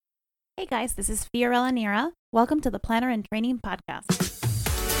Hey guys, this is Fiorella Nira. Welcome to the Planner and Training Podcast.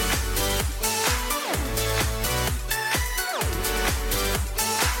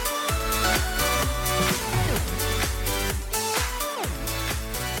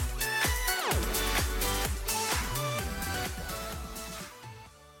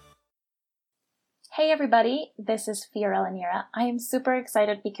 Hey everybody, this is Fiorella Nira. I am super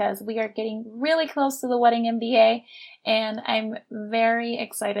excited because we are getting really close to the Wedding MBA, and I'm very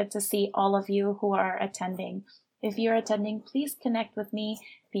excited to see all of you who are attending. If you're attending, please connect with me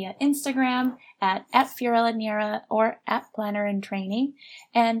via Instagram at Fiorella Nira or at Planner and Training.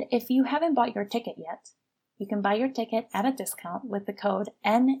 And if you haven't bought your ticket yet, you can buy your ticket at a discount with the code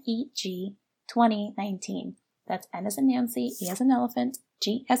NEG2019. That's N as in Nancy, E as in elephant,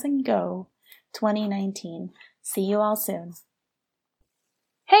 G as in go. 2019. See you all soon.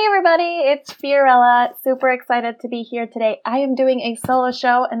 Hey everybody, it's Fiorella. Super excited to be here today. I am doing a solo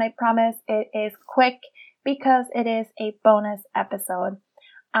show and I promise it is quick because it is a bonus episode.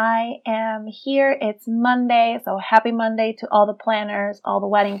 I am here. It's Monday, so happy Monday to all the planners, all the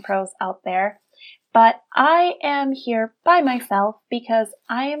wedding pros out there. But I am here by myself because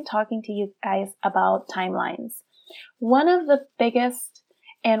I am talking to you guys about timelines. One of the biggest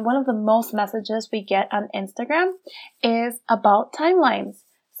and one of the most messages we get on Instagram is about timelines.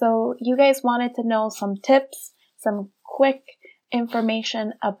 So you guys wanted to know some tips, some quick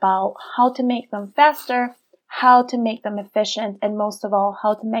information about how to make them faster, how to make them efficient, and most of all,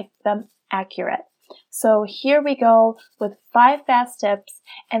 how to make them accurate. So here we go with 5 fast tips.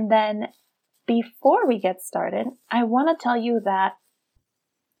 And then before we get started, I want to tell you that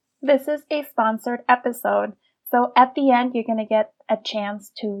this is a sponsored episode. So at the end, you're going to get a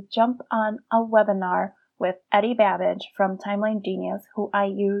chance to jump on a webinar with Eddie Babbage from Timeline Genius, who I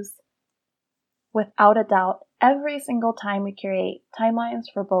use without a doubt every single time we create timelines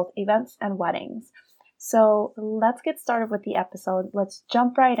for both events and weddings. So let's get started with the episode. Let's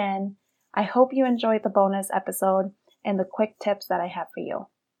jump right in. I hope you enjoyed the bonus episode and the quick tips that I have for you.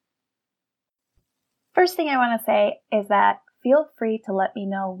 First thing I want to say is that feel free to let me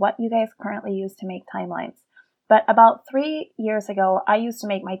know what you guys currently use to make timelines. But about 3 years ago, I used to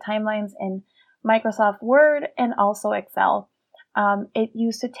make my timelines in Microsoft Word and also Excel. It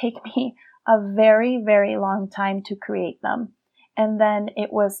used to take me a very, very long time to create them. And then it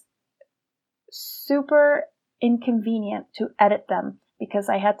was super inconvenient to edit them because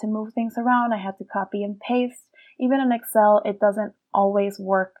I had to move things around. I had to copy and paste. Even in Excel, it doesn't always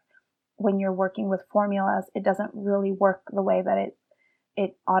work when you're working with formulas. It doesn't really work the way that it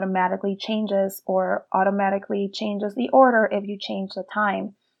automatically changes or automatically changes the order if you change the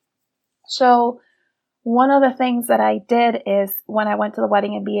time. So one of the things that I did is when I went to the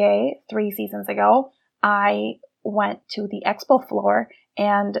Wedding MBA 3 seasons ago, I went to the expo floor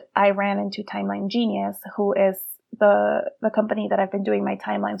and I ran into Timeline Genius, who is the company that I've been doing my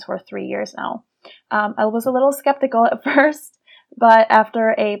timelines for 3 years now. I was a little skeptical at first, but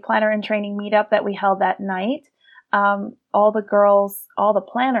after a planner and training meetup that we held that night, all the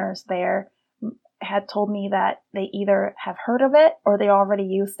planners there had told me that they either have heard of it or they already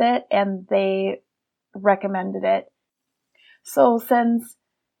used it and they recommended it. So since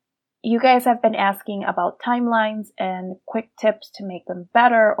you guys have been asking about timelines and quick tips to make them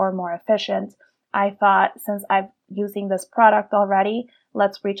better or more efficient, I thought since I'm using this product already,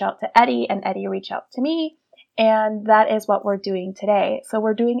 let's reach out to Eddie and Eddie reach out to me. And that is what we're doing today. So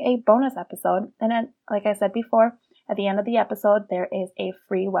we're doing a bonus episode. And then, like I said before, at the end of the episode, there is a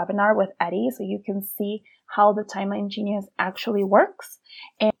free webinar with Eddie so you can see how the Timeline Genius actually works.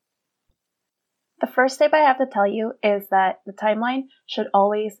 And the first tip I have to tell you is that the timeline should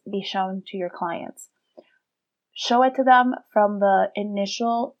always be shown to your clients. Show it to them from the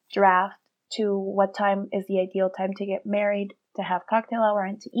initial draft to what time is the ideal time to get married, to have cocktail hour,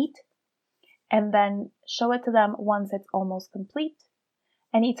 and to eat. And then show it to them once it's almost complete,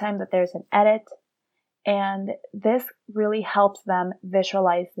 anytime that there's an edit. And this really helps them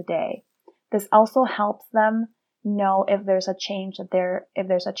visualize the day. This also helps them know if there's a change that they're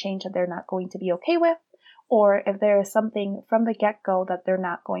not going to be okay with, or if there is something from the get-go that they're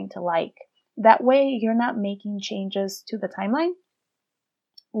not going to like. That way you're not making changes to the timeline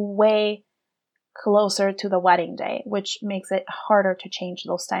way closer to the wedding day, which makes it harder to change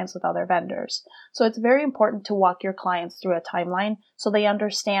those times with other vendors. So it's very important to walk your clients through a timeline so they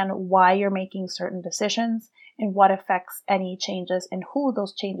understand why you're making certain decisions and what affects any changes and who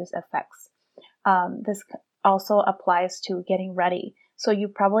those changes affects. This also applies to getting ready. So you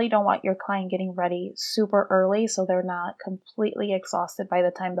probably don't want your client getting ready super early so they're not completely exhausted by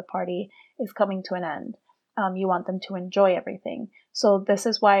the time the party is coming to an end. You want them to enjoy everything. So this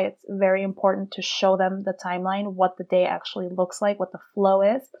is why it's very important to show them the timeline, what the day actually looks like, what the flow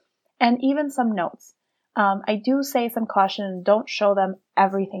is, and even some notes. I do say some caution, don't show them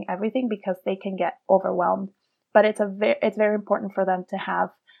everything, because they can get overwhelmed. But it's very important for them to have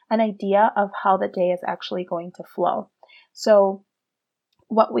an idea of how the day is actually going to flow. So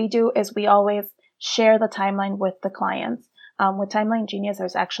what we do is we always share the timeline with the clients. With Timeline Genius,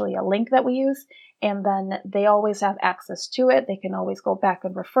 there's actually a link that we use, and then they always have access to it. They can always go back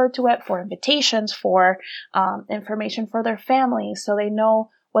and refer to it for invitations, for information for their family, so they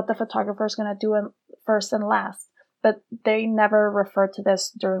know what the photographer is going to do first and last. But they never refer to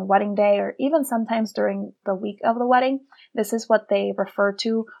this during wedding day, or even sometimes during the week of the wedding. This is what they refer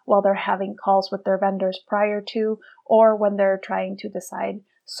to while they're having calls with their vendors prior to, or when they're trying to decide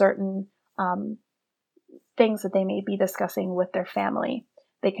certain things that they may be discussing with their family.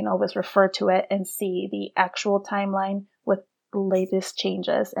 They can always refer to it and see the actual timeline with the latest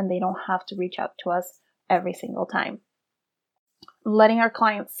changes, and they don't have to reach out to us every single time. Letting our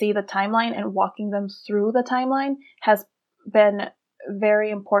clients see the timeline and walking them through the timeline has been very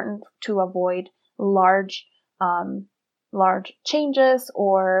important to avoid large changes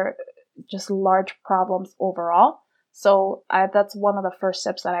or just large problems overall. So that's one of the first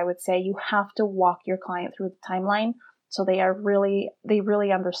steps that I would say. You have to walk your client through the timeline so they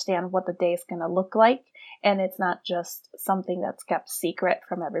really understand what the day is going to look like, and it's not just something that's kept secret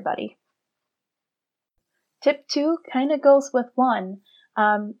from everybody. Tip 2 kind of goes with 1.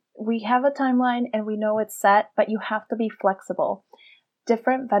 We have a timeline and we know it's set, but you have to be flexible.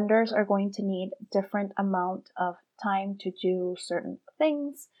 Different vendors are going to need different amount of time to do certain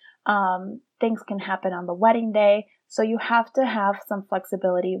things. Things can happen on the wedding day, so you have to have some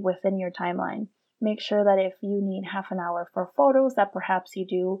flexibility within your timeline. Make sure that if you need half an hour for photos, that perhaps you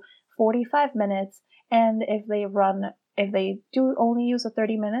do 45 minutes, and if they do only use the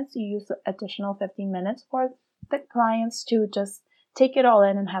 30 minutes, you use the additional 15 minutes for the clients to just take it all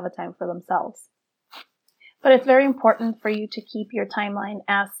in and have a time for themselves. But it's very important for you to keep your timeline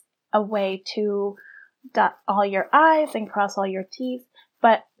as a way to dot all your I's and cross all your T's,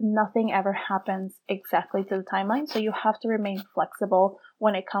 but nothing ever happens exactly to the timeline. So you have to remain flexible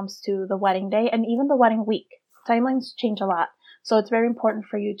when it comes to the wedding day and even the wedding week. Timelines change a lot. So it's very important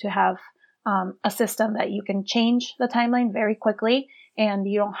for you to have a system that you can change the timeline very quickly, and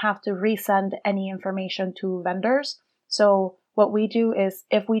you don't have to resend any information to vendors. So what we do is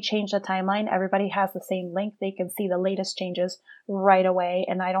if we change the timeline, everybody has the same link. They can see the latest changes right away,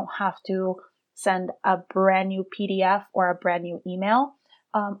 and I don't have to send a brand new PDF or a brand new email.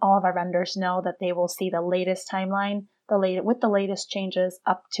 All of our vendors know that they will see the latest timeline with the latest changes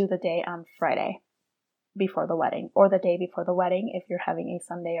up to the day on Friday before the wedding, or the day before the wedding if you're having a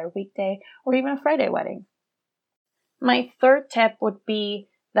Sunday or weekday, or even a Friday wedding. My third tip would be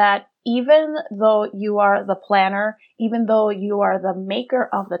that even though you are the planner, even though you are the maker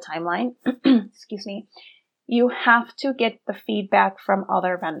of the timeline, excuse me, you have to get the feedback from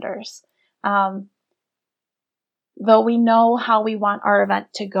other vendors. Though we know how we want our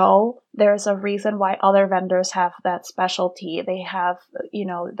event to go, there's a reason why other vendors have that specialty. They have,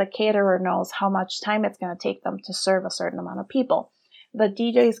 the caterer knows how much time it's going to take them to serve a certain amount of people. The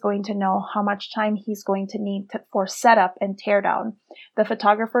DJ is going to know how much time he's going to need for setup and teardown. The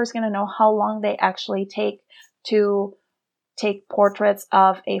photographer is going to know how long they actually take to take portraits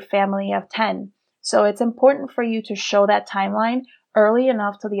of a family of 10. So it's important for you to show that timeline early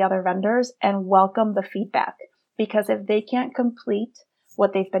enough to the other vendors and welcome the feedback. Because if they can't complete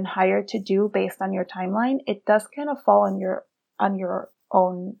what they've been hired to do based on your timeline, it does kind of fall on your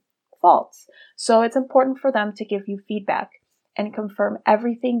own faults. So it's important for them to give you feedback and confirm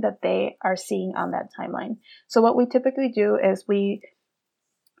everything that they are seeing on that timeline. So what we typically do is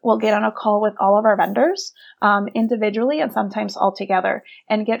we'll get on a call with all of our vendors individually and sometimes all together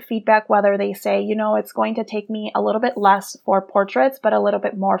and get feedback, whether they say, it's going to take me a little bit less for portraits, but a little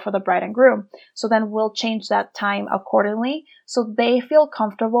bit more for the bride and groom. So then we'll change that time accordingly so they feel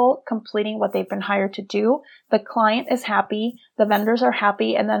comfortable completing what they've been hired to do. The client is happy, the vendors are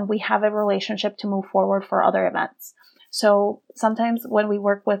happy, and then we have a relationship to move forward for other events. So sometimes when we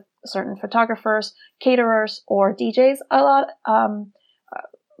work with certain photographers, caterers, or DJs,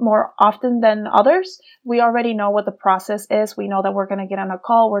 more often than others, we already know what the process is. We know that we're going to get on a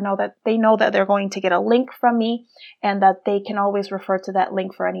call. They know that they're going to get a link from me and that they can always refer to that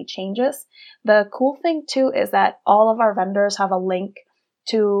link for any changes. The cool thing too is that all of our vendors have a link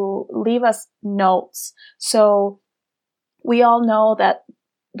to leave us notes. So we all know that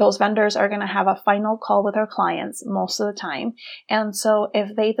those vendors are going to have a final call with our clients most of the time. And so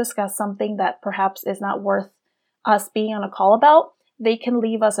if they discuss something that perhaps is not worth us being on a call about, they can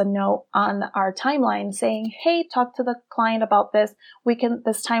leave us a note on our timeline saying, hey, talk to the client about this.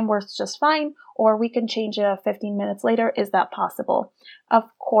 This time works just fine, or we can change it 15 minutes later. Is that possible? Of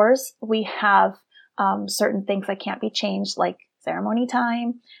course, we have certain things that can't be changed, like ceremony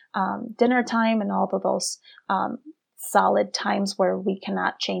time, dinner time, and all of those solid times where we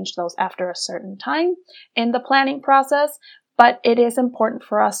cannot change those after a certain time in the planning process. But it is important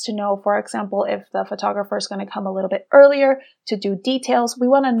for us to know, for example, if the photographer is going to come a little bit earlier to do details, we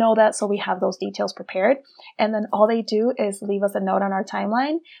want to know that so we have those details prepared. And then all they do is leave us a note on our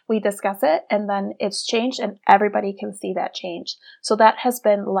timeline. We discuss it, and then it's changed, and everybody can see that change. So that has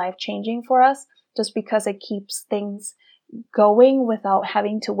been life-changing for us, just because it keeps things going without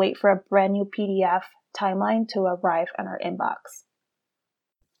having to wait for a brand new PDF timeline to arrive in our inbox.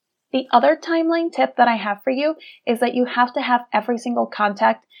 The other timeline tip that I have for you is that you have to have every single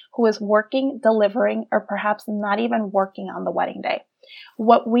contact who is working, delivering, or perhaps not even working on the wedding day.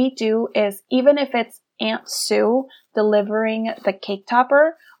 What we do is, even if it's Aunt Sue delivering the cake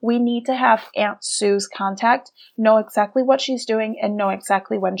topper, we need to have Aunt Sue's contact, know exactly what she's doing, and know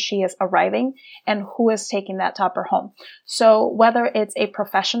exactly when she is arriving and who is taking that topper home. So whether it's a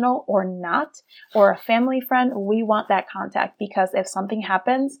professional or not, or a family friend, we want that contact, because if something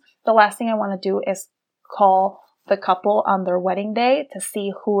happens, the last thing I want to do is call the couple on their wedding day to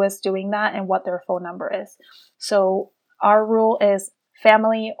see who is doing that and what their phone number is. So our rule is,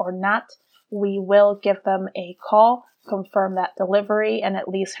 family or not, we will give them a call, confirm that delivery, and at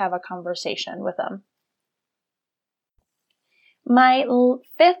least have a conversation with them. My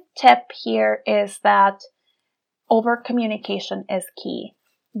fifth tip here is that over communication is key.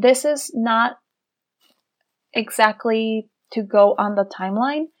 This is not exactly to go on the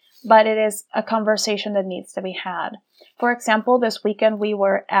timeline, but it is a conversation that needs to be had. For example, this weekend we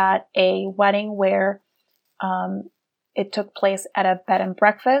were at a wedding where it took place at a bed and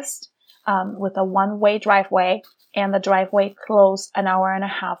breakfast with a one-way driveway, and the driveway closed an hour and a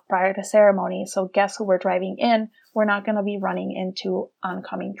half prior to ceremony. So guests who were driving in were not going to be running into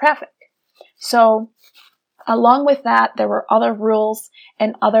oncoming traffic. So along with that, there were other rules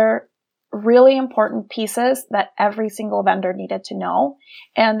and other really important pieces that every single vendor needed to know,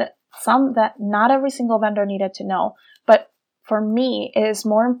 and some that not every single vendor needed to know. But for me, it is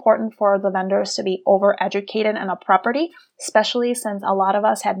more important for the vendors to be overeducated on a property, especially since a lot of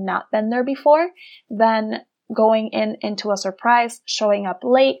us had not been there before, than going into a surprise, showing up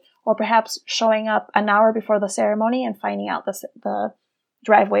late, or perhaps showing up an hour before the ceremony and finding out the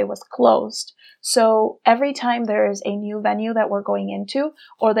driveway was closed. So every time there is a new venue that we're going into,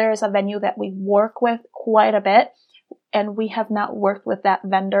 or there is a venue that we work with quite a bit, and we have not worked with that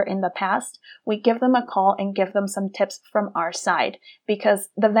vendor in the past, we give them a call and give them some tips from our side, because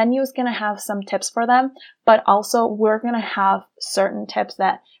the venue is going to have some tips for them, but also we're going to have certain tips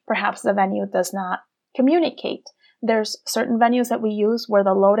that perhaps the venue does not communicate. There's certain venues that we use where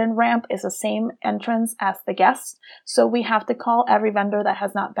the load-in ramp is the same entrance as the guest. So we have to call every vendor that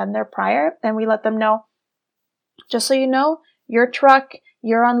has not been there prior, and we let them know, just so you know, your truck,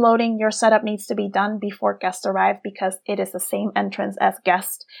 your unloading, your setup needs to be done before guests arrive, because it is the same entrance as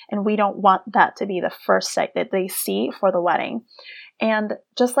guests, and we don't want that to be the first sight that they see for the wedding. And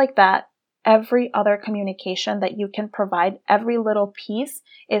just like that, every other communication that you can provide, every little piece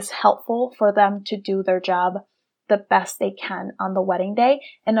is helpful for them to do their job the best they can on the wedding day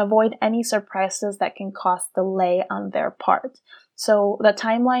and avoid any surprises that can cause delay on their part. So the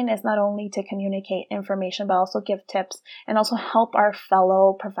timeline is not only to communicate information, but also give tips and also help our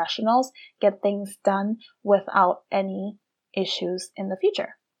fellow professionals get things done without any issues in the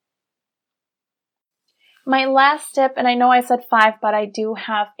future. My last tip, and I know I said 5, but I do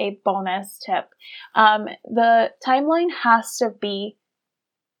have a bonus tip. The timeline has to be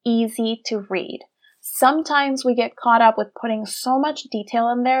easy to read. Sometimes we get caught up with putting so much detail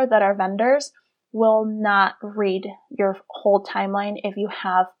in there that our vendors will not read your whole timeline if you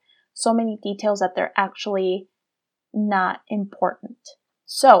have so many details that they're actually not important.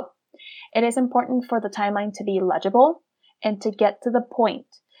 So it is important for the timeline to be legible and to get to the point.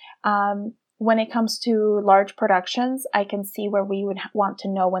 When it comes to large productions, I can see where we would want to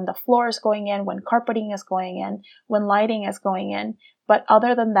know when the floor is going in, when carpeting is going in, when lighting is going in. But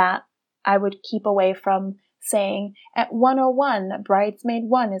other than that, I would keep away from saying at 101, bridesmaid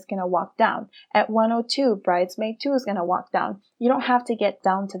 1 is going to walk down. At 102, bridesmaid 2 is going to walk down. You don't have to get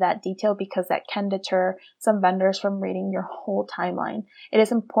down to that detail, because that can deter some vendors from reading your whole timeline. It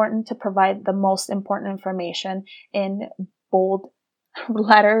is important to provide the most important information in bold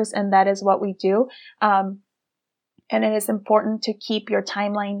letters, and that is what we do. And it is important to keep your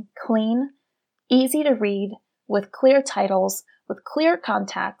timeline clean, easy to read, with clear titles, with clear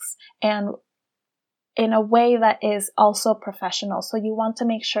contacts, and in a way that is also professional. So you want to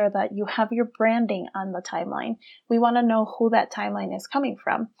make sure that you have your branding on the timeline. We want to know who that timeline is coming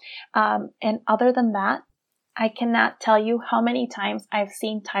from. And other than that, I cannot tell you how many times I've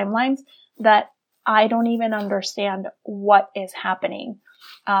seen timelines that I don't even understand what is happening.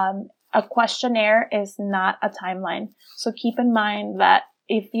 A questionnaire is not a timeline. So keep in mind that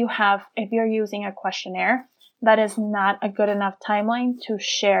if you're using a questionnaire, that is not a good enough timeline to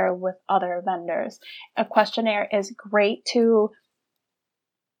share with other vendors. A questionnaire is great to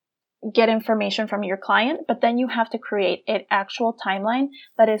get information from your client, but then you have to create an actual timeline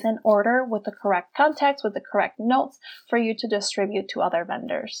that is in order with the correct context, with the correct notes for you to distribute to other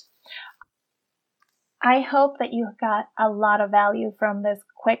vendors. I hope that you got a lot of value from this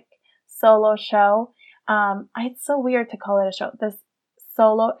quick solo show. It's so weird to call it a show, this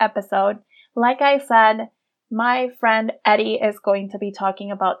solo episode. Like I said, my friend Eddie is going to be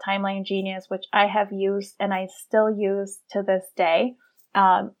talking about Timeline Genius, which I have used and I still use to this day.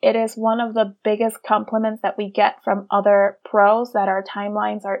 It is one of the biggest compliments that we get from other pros, that our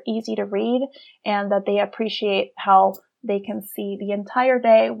timelines are easy to read and that they appreciate how they can see the entire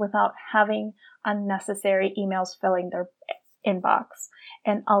day without having unnecessary emails filling their inbox.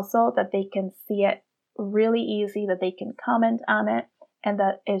 And also that they can see it really easy, that they can comment on it, and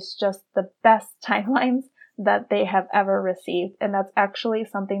that is just the best timelines that they have ever received. And that's actually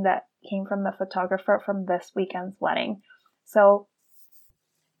something that came from the photographer from this weekend's wedding. So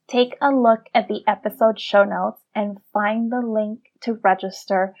take a look at the episode show notes and find the link to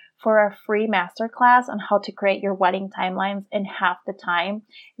register for a free masterclass on how to create your wedding timelines in half the time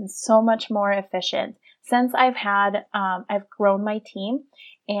and so much more efficient. Since I've grown my team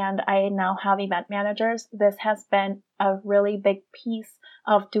and I now have event managers, this has been a really big piece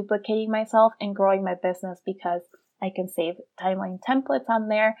of duplicating myself and growing my business, because I can save timeline templates on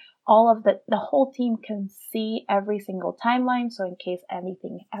there. All of the whole team can see every single timeline. So in case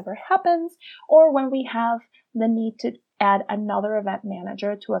anything ever happens, or when we have the need to add another event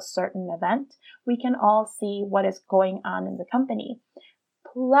manager to a certain event, we can all see what is going on in the company.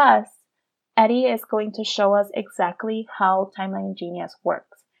 Plus, Eddie is going to show us exactly how Timeline Genius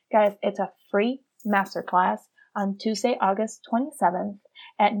works. Guys, it's a free masterclass on Tuesday, August 27th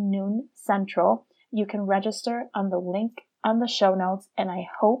at noon Central. You can register on the link on the show notes, and I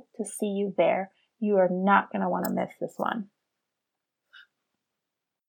hope to see you there. You are not going to want to miss this one.